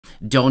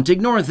Don't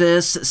ignore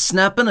this.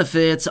 SNAP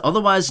benefits,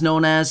 otherwise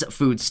known as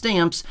food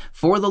stamps,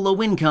 for the low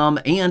income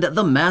and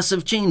the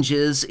massive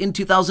changes in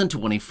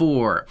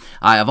 2024.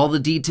 I have all the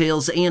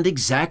details and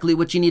exactly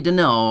what you need to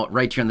know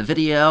right here in the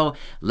video.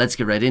 Let's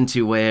get right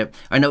into it.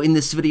 I know in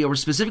this video we're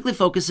specifically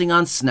focusing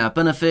on SNAP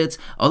benefits,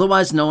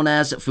 otherwise known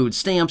as food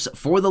stamps,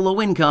 for the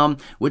low income,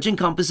 which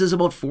encompasses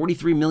about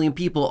 43 million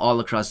people all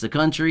across the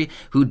country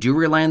who do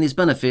rely on these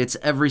benefits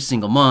every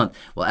single month.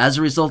 Well, as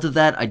a result of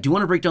that, I do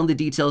want to break down the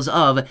details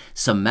of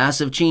some massive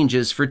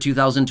changes for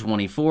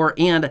 2024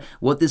 and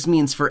what this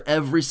means for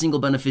every single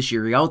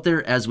beneficiary out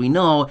there. As we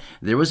know,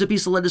 there was a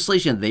piece of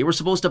legislation they were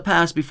supposed to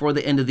pass before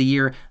the end of the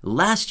year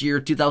last year,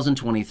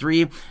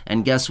 2023,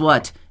 and guess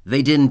what?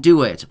 They didn't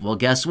do it. Well,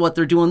 guess what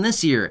they're doing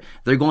this year?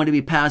 They're going to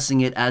be passing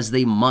it as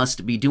they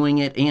must be doing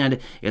it, and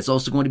it's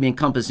also going to be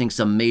encompassing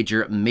some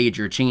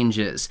major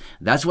changes.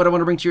 That's what I want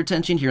to bring to your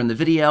attention here in the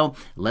video.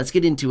 Let's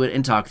get into it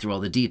and talk through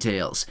all the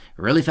details.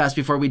 Really fast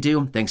before we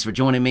do, thanks for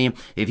joining me.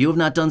 If you have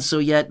not done so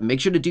yet,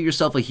 make sure to do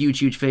yourself a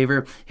huge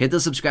favor. Hit the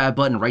subscribe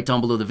button right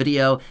down below the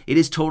video. It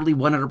is totally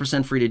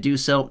 100% free to do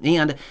so,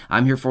 and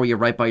I'm here for you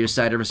right by your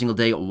side every single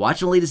day,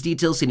 watching the latest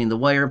details hitting the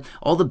wire,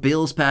 all the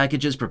bills,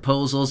 packages,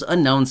 proposals,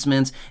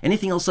 announcements,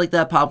 anything else like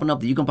that popping up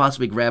that you can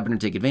possibly grab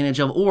and take advantage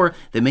of, or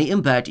that may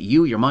impact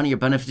you, your money, your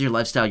benefits, your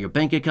lifestyle, your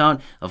bank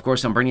account. Of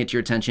course, I'm bringing it to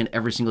your attention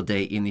every single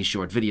day in these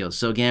short videos.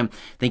 So again,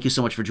 thank you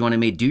so much for joining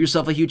me. Do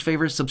yourself a huge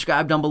favor,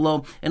 subscribe down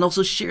below, and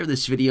also share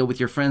this video with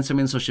your friends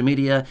on social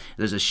media.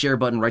 There's a share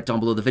button right down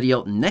below the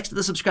video next to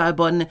the subscribe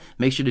button.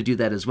 Make sure to do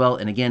that as well.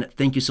 And again,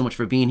 thank you so much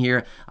for being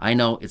here. I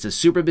know it's a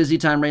super busy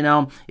time right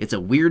now. It's a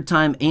weird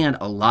time, and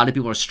a lot of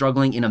people are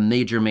struggling in a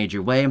major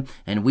way.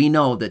 And we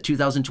know that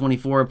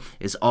 2024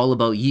 is all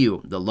about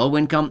you, the low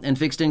income and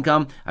fixed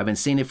income. I've been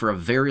saying it for a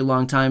very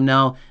long time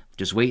now.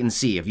 Just wait and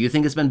see. If you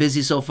think it's been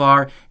busy so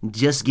far,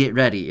 just get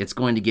ready. It's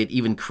going to get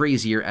even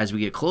crazier as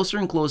we get closer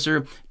and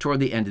closer toward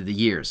the end of the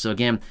year. So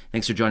again,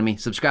 thanks for joining me.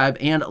 Subscribe,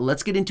 and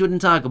let's get into it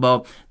and talk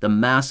about the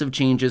massive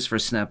changes for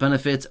SNAP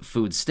benefits,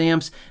 food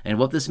stamps, and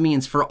what this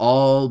means for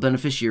all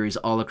beneficiaries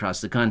all across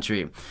the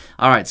country.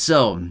 All right,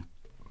 so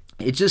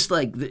it's just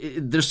like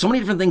there's so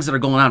many different things that are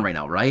going on right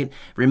now, right?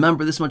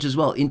 Remember this much as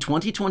well. In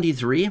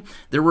 2023,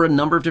 there were a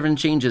number of different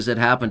changes that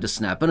happened to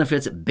SNAP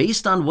benefits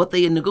based on what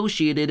they had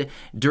negotiated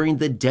during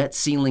the debt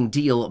ceiling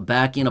deal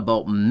back in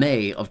about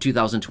May of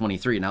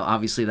 2023. Now,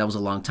 obviously, that was a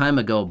long time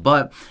ago,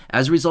 but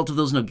as a result of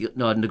those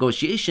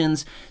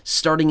negotiations,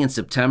 starting in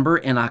September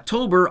and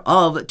October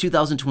of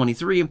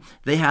 2023,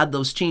 they had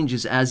those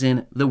changes, as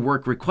in the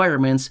work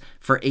requirements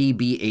for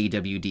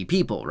ABAWD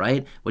people,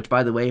 right? Which,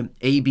 by the way,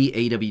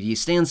 ABAWD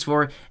stands for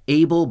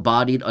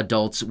able-bodied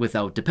adults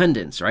without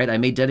dependents, right? I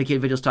made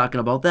dedicated videos talking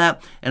about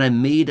that, and I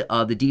made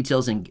the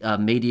details and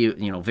made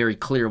you very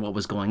clear what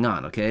was going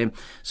on, okay?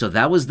 So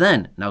that was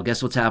then. Now,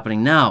 guess what's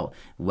happening now?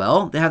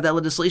 Well, they have that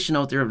legislation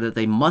out there that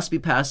they must be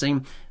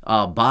passing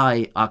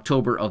by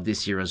October of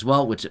this year as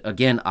well, which,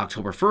 again,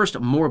 October 1st,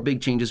 more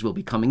big changes will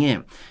be coming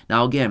in.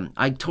 Now, again,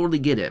 I totally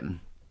get it.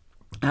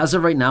 As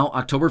of right now,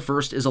 October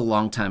 1st is a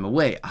long time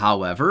away.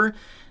 However,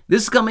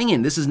 this is coming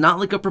in. This is not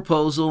like a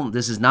proposal.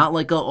 This is not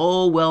like a,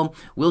 oh, well,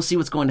 we'll see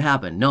what's going to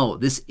happen. No,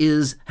 this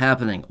is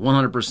happening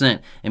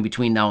 100%. And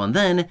between now and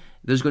then,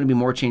 there's going to be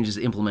more changes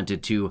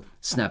implemented to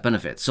SNAP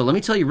benefits. So let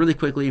me tell you really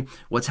quickly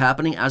what's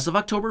happening as of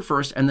October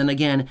 1st. And then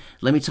again,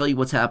 let me tell you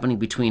what's happening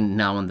between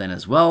now and then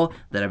as well,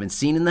 that I've been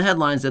seeing in the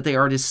headlines that they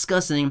are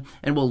discussing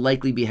and will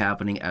likely be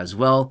happening as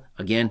well.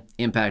 Again,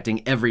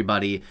 impacting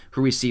everybody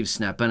who receives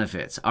SNAP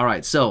benefits. All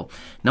right, so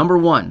number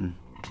one.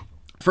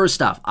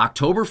 First off,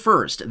 October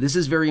 1st, this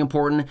is very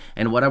important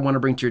and what I want to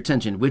bring to your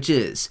attention, which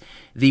is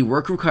the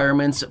work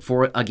requirements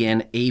for,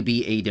 again,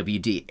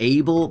 ABAWD,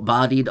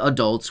 able-bodied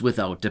adults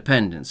without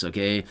dependents,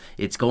 okay?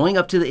 It's going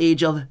up to the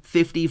age of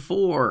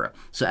 54.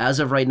 So as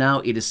of right now,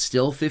 it is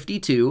still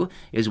 52,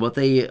 is what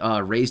they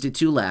raised it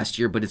to last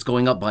year, but it's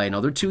going up by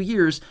another 2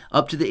 years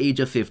up to the age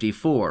of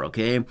 54,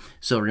 okay?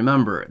 So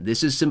remember,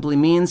 this is simply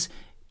means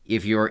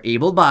if you're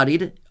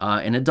able-bodied,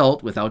 an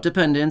adult without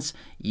dependents,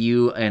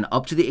 and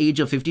up to the age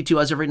of 52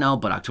 as of right now,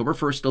 but October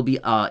 1st it'll be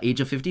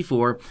age of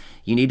 54,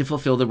 you need to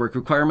fulfill the work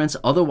requirements.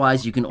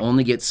 Otherwise, you can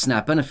only get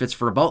SNAP benefits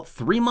for about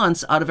 3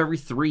 months out of every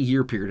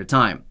 3-year period of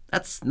time.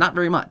 That's not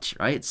very much,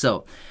 right?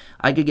 So,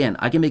 I can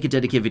make a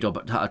dedicated video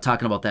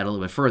talking about that a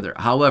little bit further.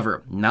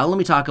 However, now let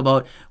me talk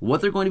about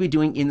what they're going to be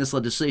doing in this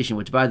legislation,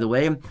 which, by the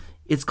way,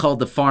 it's called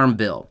the Farm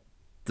Bill.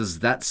 Does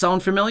that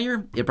sound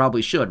familiar? It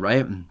probably should,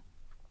 right?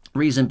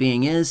 Reason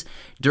being is,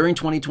 during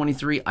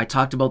 2023, I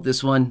talked about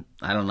this one,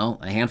 I don't know,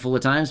 a handful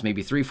of times,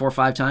 maybe 3, 4,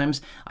 5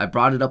 times. I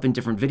brought it up in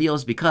different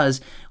videos because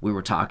we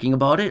were talking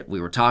about it.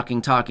 We were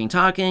talking,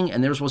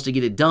 and they were supposed to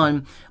get it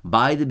done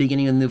by the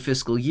beginning of the new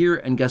fiscal year,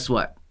 and guess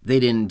what?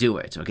 They didn't do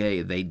it,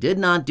 okay? They did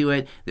not do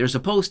it. They're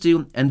supposed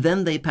to, and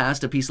then they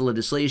passed a piece of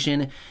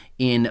legislation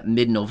in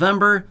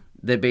mid-November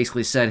that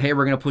basically said, hey,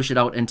 we're going to push it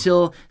out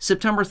until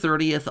September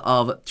 30th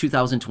of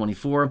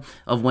 2024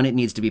 of when it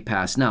needs to be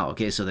passed now.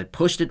 Okay, so they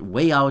pushed it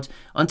way out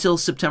until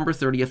September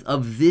 30th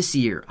of this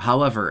year.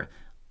 However,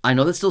 I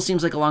know that still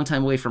seems like a long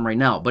time away from right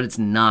now, but it's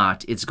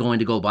not. It's going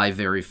to go by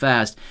very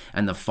fast.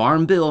 And the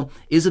Farm Bill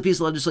is a piece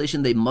of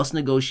legislation they must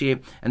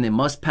negotiate and they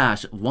must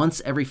pass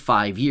once every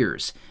 5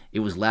 years. It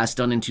was last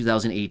done in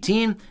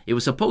 2018. It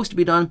was supposed to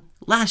be done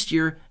last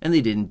year, and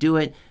they didn't do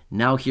it.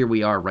 Now here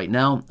we are right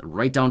now,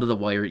 right down to the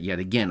wire yet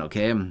again,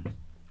 okay?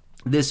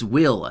 This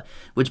will,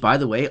 which by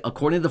the way,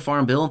 according to the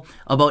Farm Bill,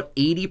 about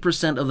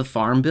 80% of the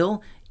Farm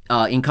Bill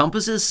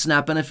encompasses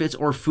SNAP benefits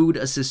or food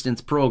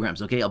assistance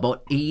programs, okay?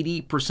 About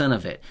 80%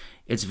 of it.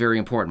 It's very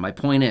important. My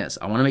point is,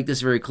 I want to make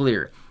this very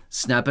clear.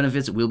 SNAP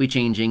benefits will be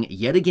changing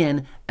yet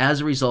again as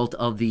a result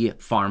of the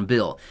Farm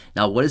Bill.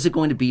 Now, what is it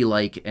going to be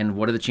like and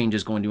what are the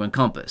changes going to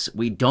encompass?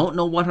 We don't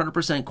know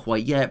 100%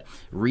 quite yet.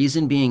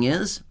 Reason being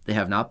is they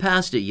have not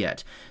passed it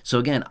yet. So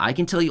again, I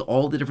can tell you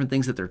all the different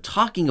things that they're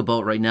talking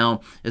about right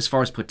now as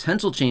far as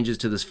potential changes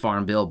to this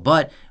Farm Bill,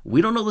 but we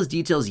don't know those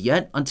details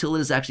yet until it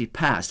is actually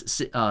passed,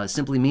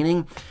 simply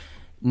meaning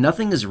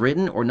nothing is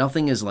written or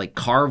nothing is like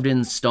carved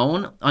in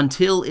stone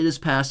until it is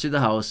passed through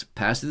the House,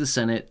 passed through the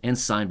Senate, and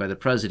signed by the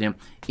President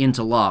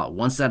into law.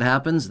 Once that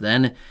happens,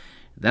 then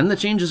the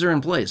changes are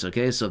in place,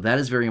 okay? So that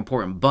is very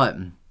important. But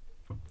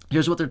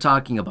here's what they're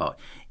talking about.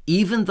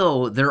 Even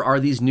though there are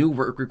these new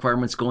work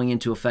requirements going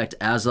into effect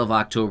as of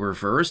October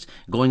 1st,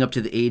 going up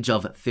to the age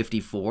of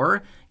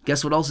 54,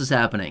 guess what else is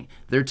happening?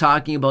 They're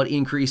talking about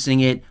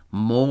increasing it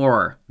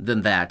more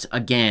than that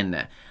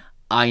again.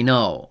 I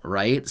know,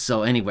 right?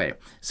 So anyway,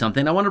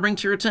 something I want to bring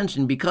to your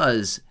attention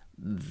because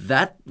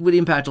that would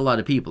impact a lot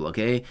of people,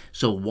 okay?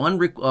 So one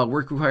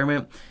work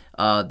requirement,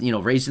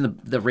 raising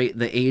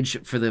the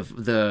age for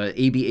the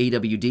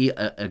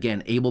ABAWD,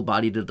 again,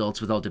 able-bodied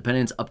adults without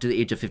dependents up to the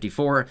age of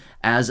 54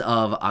 as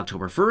of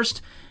October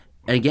 1st.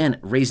 And again,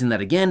 raising that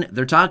again,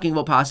 they're talking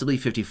about possibly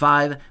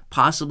 55,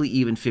 possibly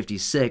even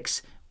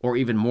 56, or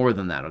even more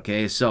than that,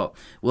 okay? So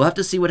we'll have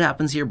to see what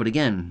happens here, but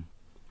again,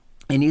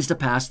 it needs to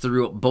pass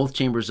through both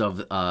chambers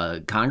of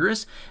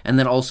Congress and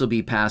then also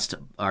be passed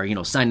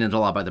or, signed into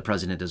law by the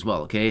president as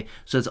well, okay?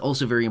 So it's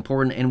also very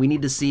important, and we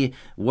need to see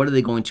what are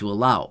they going to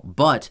allow.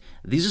 But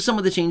these are some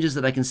of the changes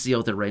that I can see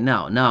out there right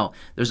now. Now,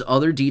 there's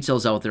other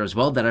details out there as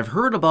well that I've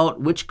heard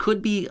about which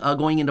could be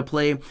going into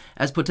play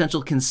as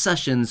potential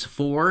concessions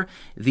for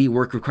the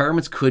work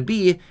requirements could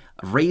be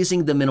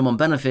raising the minimum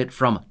benefit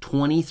from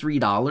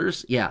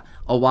 $23, yeah,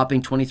 a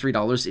whopping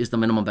 $23 is the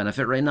minimum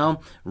benefit right now,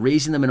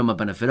 raising the minimum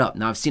benefit up.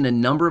 Now, I've seen a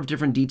number of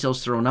different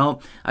details thrown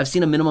out. I've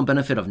seen a minimum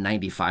benefit of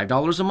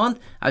 $95 a month.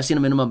 I've seen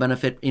a minimum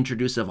benefit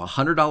introduced of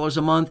 $100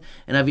 a month,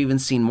 and I've even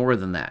seen more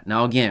than that.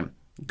 Now, again,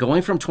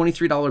 going from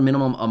 $23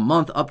 minimum a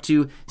month up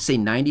to, say,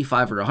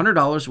 $95 or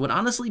 $100 would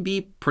honestly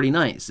be pretty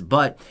nice.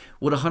 But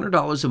would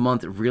 $100 a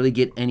month really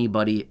get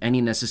anybody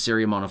any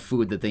necessary amount of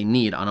food that they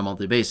need on a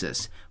monthly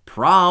basis?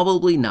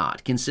 Probably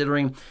not,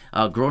 considering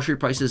grocery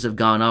prices have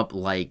gone up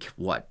like,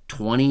 what,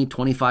 20,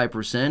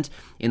 25%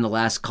 in the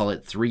last, call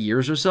it 3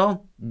 years or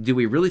so? Do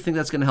we really think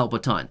that's going to help a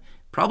ton?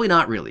 Probably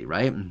not really,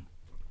 right?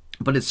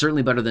 But it's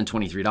certainly better than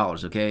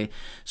 $23, okay?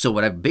 So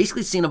what I've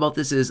basically seen about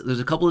this is there's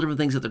a couple of different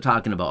things that they're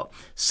talking about.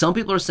 Some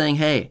people are saying,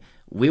 hey,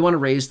 we want to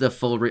raise the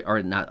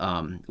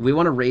we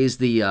want to raise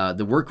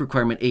the work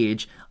requirement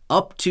age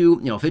up to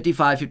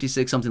 55,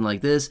 56, something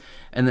like this.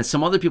 And then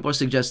some other people are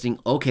suggesting,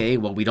 okay,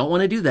 well, we don't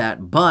want to do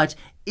that, but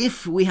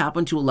if we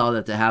happen to allow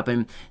that to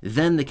happen,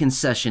 then the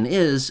concession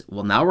is,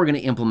 well, now we're going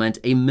to implement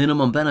a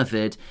minimum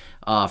benefit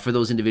for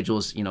those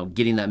individuals,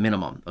 getting that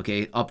minimum,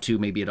 okay, up to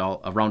maybe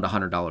around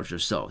 $100 or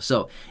so.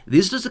 So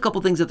these are just a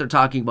couple things that they're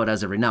talking about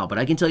as of right now, but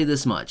I can tell you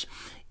this much.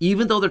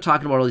 Even though they're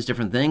talking about all these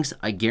different things,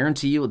 I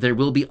guarantee you there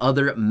will be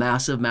other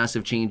massive,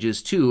 massive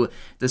changes to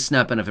the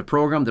SNAP benefit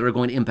program that are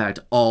going to impact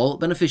all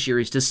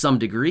beneficiaries to some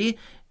degree,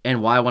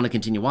 and why I want to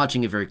continue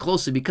watching it very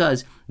closely,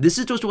 because this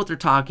is just what they're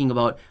talking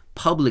about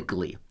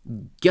publicly.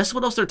 Guess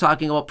what else they're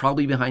talking about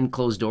probably behind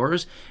closed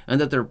doors, and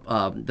that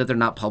they're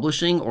not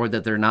publishing, or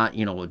that they're not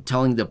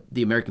telling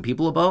the American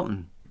people about?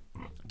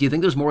 Do you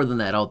think there's more than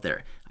that out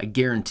there? I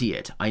guarantee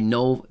it. I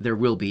know there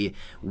will be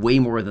way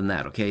more than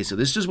that, okay? So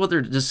this is just what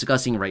they're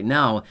discussing right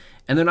now,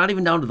 and they're not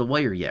even down to the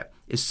wire yet.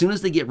 As soon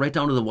as they get right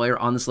down to the wire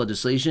on this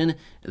legislation,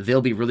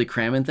 they'll be really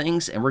cramming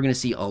things, and we're going to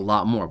see a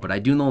lot more. But I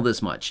do know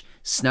this much.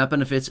 SNAP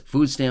benefits,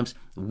 food stamps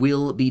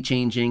will be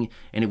changing,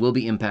 and it will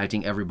be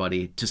impacting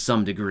everybody to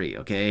some degree,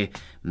 okay?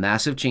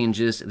 Massive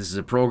changes. This is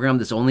a program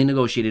that's only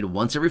negotiated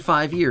once every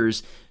 5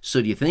 years.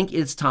 So do you think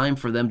it's time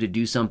for them to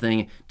do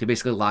something to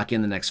basically lock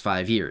in the next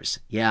 5 years?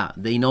 Yeah,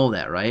 they know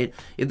that, right?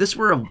 If this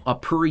were a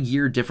per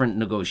year different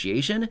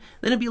negotiation,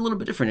 then it'd be a little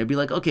bit different. It'd be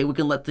like, okay, we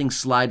can let things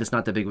slide. It's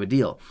not that big of a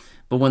deal.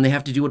 But when they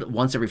have to do it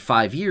once every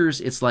 5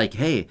 years, it's like,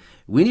 hey,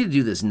 we need to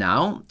do this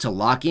now to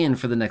lock in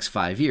for the next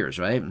 5 years,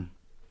 right?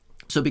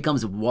 So it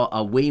becomes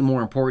way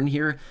more important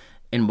here.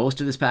 And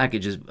most of this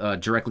package is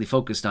directly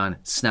focused on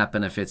SNAP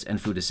benefits and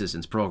food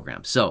assistance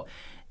programs. So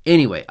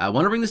anyway, I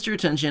want to bring this to your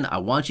attention. I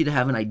want you to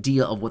have an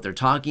idea of what they're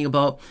talking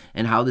about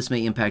and how this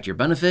may impact your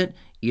benefit.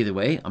 Either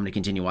way, I'm going to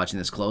continue watching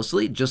this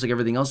closely, just like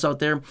everything else out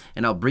there,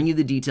 and I'll bring you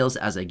the details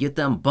as I get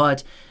them.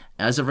 But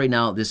as of right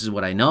now, this is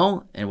what I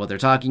know and what they're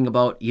talking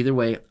about. Either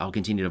way, I'll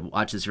continue to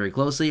watch this very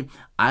closely.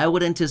 I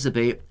would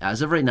anticipate,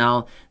 as of right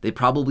now, they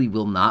probably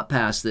will not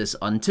pass this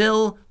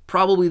until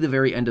probably the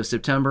very end of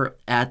September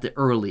at the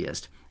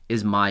earliest,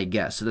 is my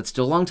guess. So that's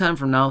still a long time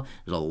from now.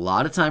 There's a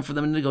lot of time for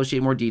them to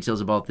negotiate more details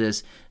about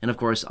this. And of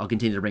course, I'll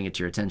continue to bring it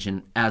to your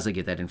attention as I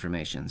get that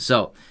information.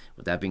 So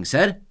with that being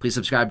said, please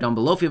subscribe down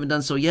below if you haven't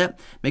done so yet.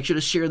 Make sure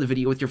to share the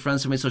video with your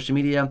friends on my social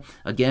media.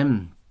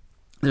 Again,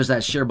 there's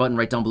that share button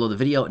right down below the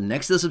video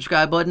next to the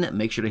subscribe button.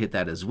 Make sure to hit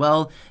that as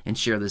well and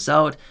share this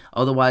out.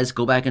 Otherwise,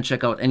 go back and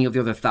check out any of the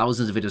other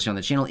thousands of videos here on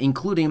the channel,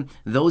 including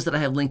those that I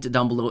have linked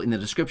down below in the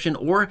description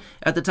or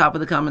at the top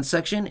of the comments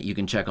section. You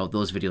can check out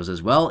those videos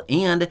as well.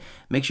 And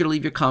make sure to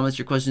leave your comments,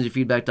 your questions, your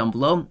feedback down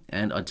below.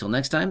 And until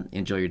next time,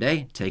 enjoy your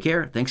day. Take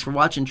care. Thanks for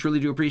watching.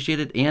 Truly do appreciate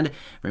it. And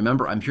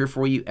remember, I'm here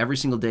for you every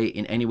single day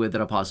in any way that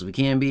I possibly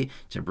can be,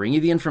 to bring you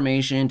the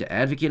information, to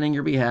advocate on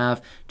your behalf,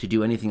 to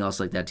do anything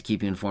else like that to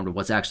keep you informed of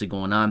what's actually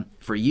going on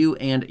for you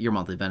and your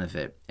monthly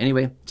benefit.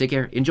 Anyway, take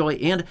care, enjoy,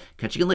 and catch you again later.